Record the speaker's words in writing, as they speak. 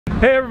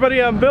Hey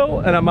everybody, I'm Bill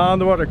and I'm on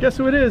the water. Guess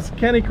who it is?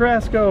 Kenny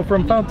Carrasco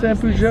from Fountaine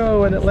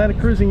Pajot and Atlantic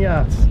Cruising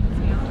Yachts.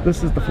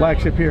 This is the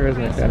flagship here,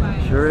 isn't it,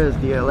 Kenny? Sure is,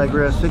 the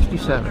Alegria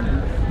 67.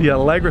 The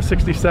Alegria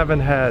 67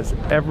 has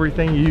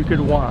everything you could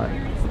want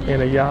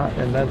in a yacht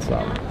and then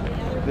some.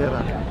 We have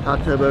a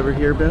hot tub over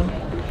here, Bill.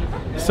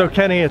 So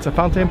Kenny, it's a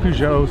Fountaine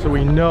Pajot, so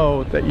we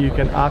know that you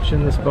can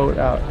option this boat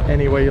out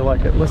any way you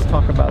like it. Let's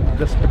talk about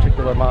this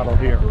particular model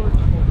here.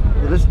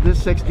 Well,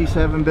 this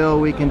 67, Bill,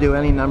 we can do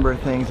any number of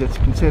things. It's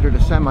considered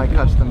a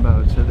semi-custom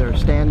boat, so there are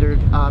standard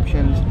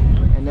options,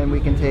 and then we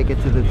can take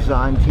it to the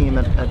design team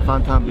at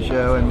Fountaine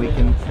Pajot, and we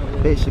can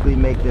basically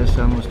make this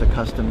almost a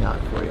custom yacht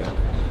for you.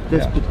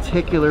 This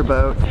particular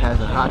boat has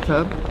a hot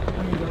tub,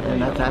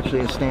 and that's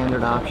actually a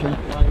standard option.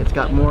 It's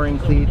got mooring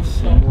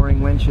cleats and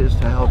mooring winches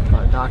to help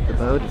dock the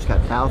boat. It's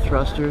got bow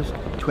thrusters,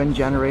 twin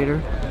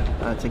generator.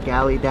 It's a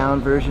galley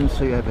down version,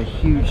 so you have a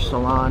huge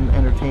salon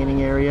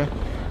entertaining area.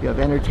 You have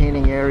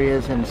entertaining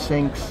areas and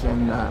sinks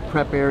and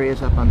prep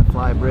areas up on the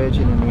fly bridge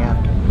and in the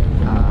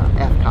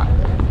aft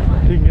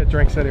cockpit. You can get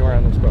drinks anywhere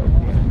on this boat.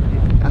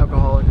 Yeah.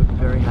 Alcoholic would be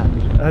very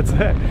happy. That's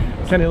it.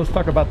 Kenny, let's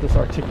talk about this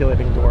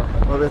articulating door.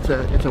 Well, it's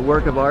a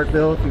work of art,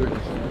 Bill. If you were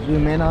to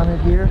zoom in on it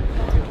here,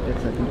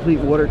 it's a complete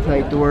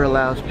watertight door,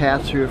 allows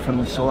pass-through from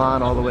the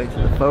salon all the way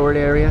to the forward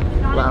area,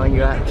 allowing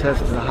you access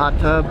to the hot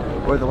tub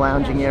or the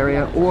lounging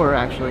area, or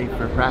actually,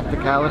 for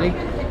practicality,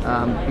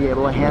 be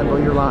able to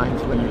handle your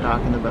lines when you're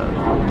docking the boat.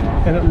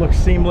 And it looks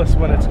seamless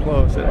when it's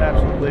closed. It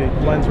absolutely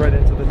blends right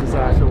into the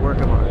design. It's a work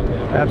of art.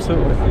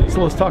 Absolutely.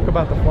 So let's talk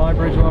about the fly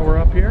bridge while we're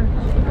up here.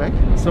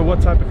 Okay. So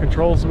what type of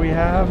controls do we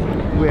have?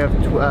 We have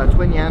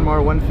twin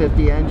Yanmar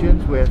 150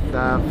 engines with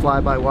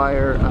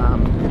fly-by-wire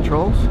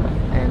controls,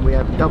 and we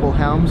have double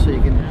helms so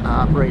you can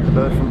operate the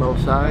boat from both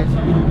sides.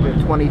 We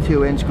have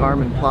 22-inch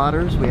Garmin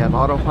plotters. We have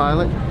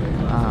autopilot.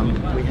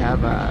 We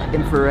have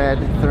infrared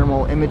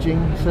thermal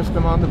imaging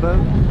system on the boat,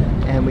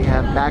 and we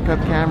have backup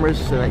cameras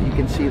so that you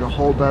can see the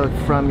whole boat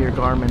from your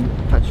Garmin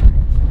touchscreen.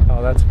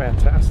 Oh, that's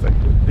fantastic.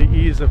 The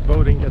ease of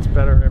boating gets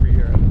better every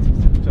year.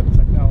 The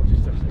technology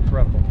is just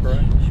incredible,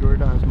 correct? Sure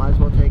does. Might as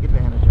well take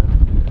advantage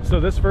of it. So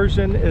this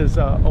version is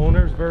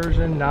owner's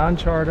version,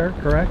 non-charter,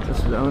 correct? This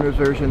is owner's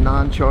version,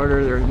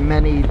 non-charter. There are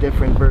many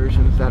different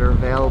versions that are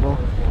available.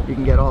 You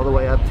can get all the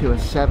way up to a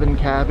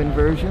 7-cabin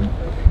version.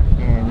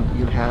 And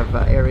you have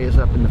areas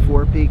up in the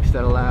forepeaks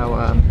that allow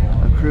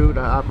a crew to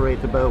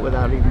operate the boat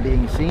without even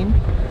being seen.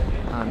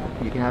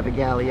 You can have a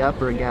galley up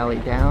or a galley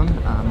down.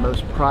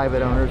 Most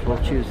private owners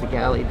will choose the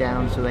galley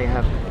down so they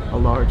have a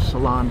large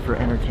salon for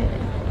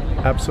entertaining.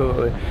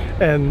 Absolutely.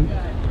 And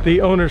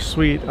the owner's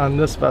suite on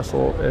this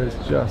vessel is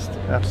just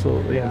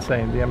absolutely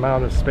insane. The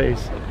amount of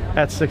space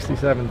at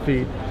 67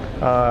 feet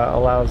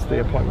allows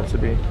the appointments to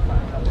be.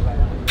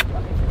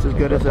 It's as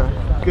good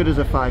as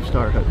a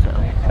 5-star hotel.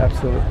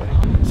 Absolutely.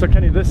 So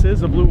Kenny, this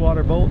is a blue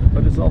water boat,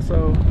 but it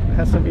also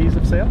has some ease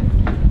of sail?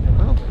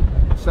 Well,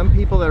 some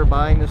people that are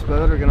buying this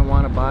boat are going to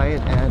want to buy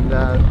it and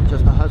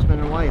just a husband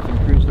and wife and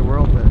cruise the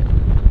world with it.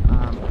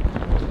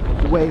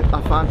 The way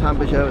a Fountaine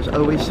Pajot has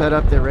always set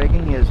up their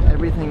rigging is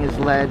everything is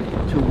led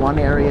to one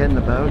area in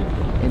the boat.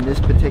 In this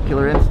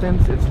particular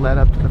instance, it's led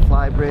up to the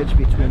fly bridge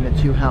between the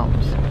two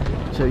helms.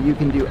 So you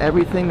can do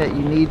everything that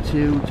you need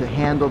to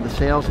handle the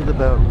sails of the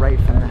boat right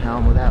from the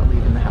helm without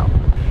leaving the helm.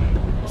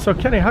 So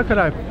Kenny, how could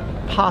I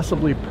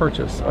possibly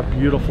purchase a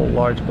beautiful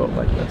large boat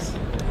like this?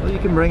 Well, you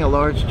can bring a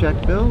large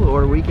check, Bill,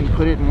 or we can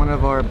put it in one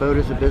of our boat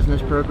as a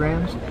business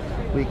programs.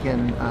 We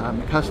can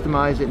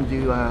customize it and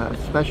do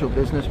special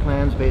business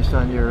plans based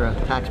on your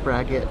tax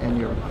bracket and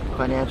your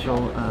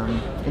financial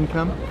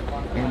income.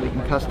 And we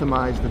can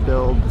customize the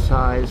build, the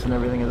size, and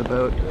everything of the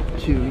boat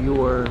to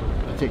your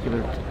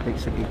particular,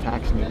 basically,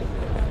 tax need.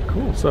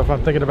 Cool. So if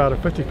I'm thinking about a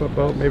 50-foot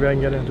boat, maybe I can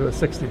get into a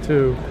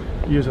 62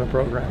 using a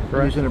program,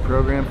 correct? Using a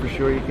program, for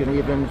sure. You can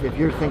even, if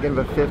you're thinking of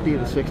a 50,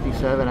 the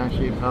 67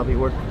 actually probably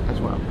work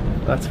as well.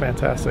 That's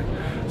fantastic.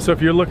 So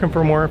if you're looking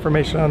for more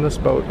information on this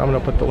boat, I'm going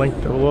to put the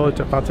link below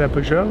to Fountaine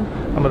Pajot.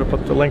 I'm going to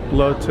put the link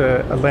below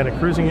to Atlantic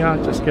Cruising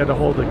Yacht. Just get a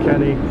hold of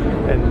Kenny,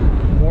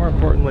 and more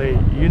importantly,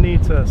 you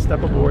need to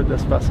step aboard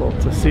this vessel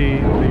to see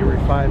the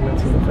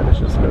refinements and the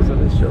finishes, because it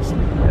is just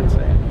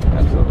insane.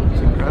 Absolutely.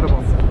 It's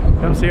incredible.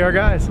 Come see our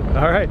guys.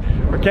 All right,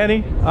 for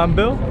Kenny, I'm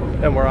Bill,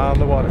 and we're on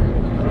the water.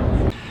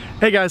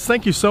 Hey guys,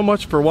 thank you so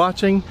much for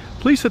watching.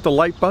 Please hit the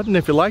like button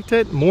if you liked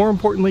it. More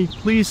importantly,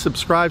 please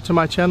subscribe to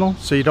my channel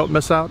so you don't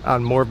miss out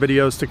on more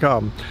videos to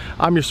come.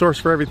 I'm your source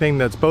for everything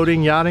that's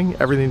boating, yachting,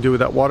 everything to do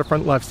with that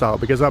waterfront lifestyle,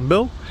 because I'm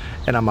Bill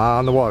and I'm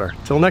on the water.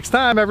 Till next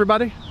time,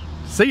 everybody.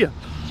 See ya.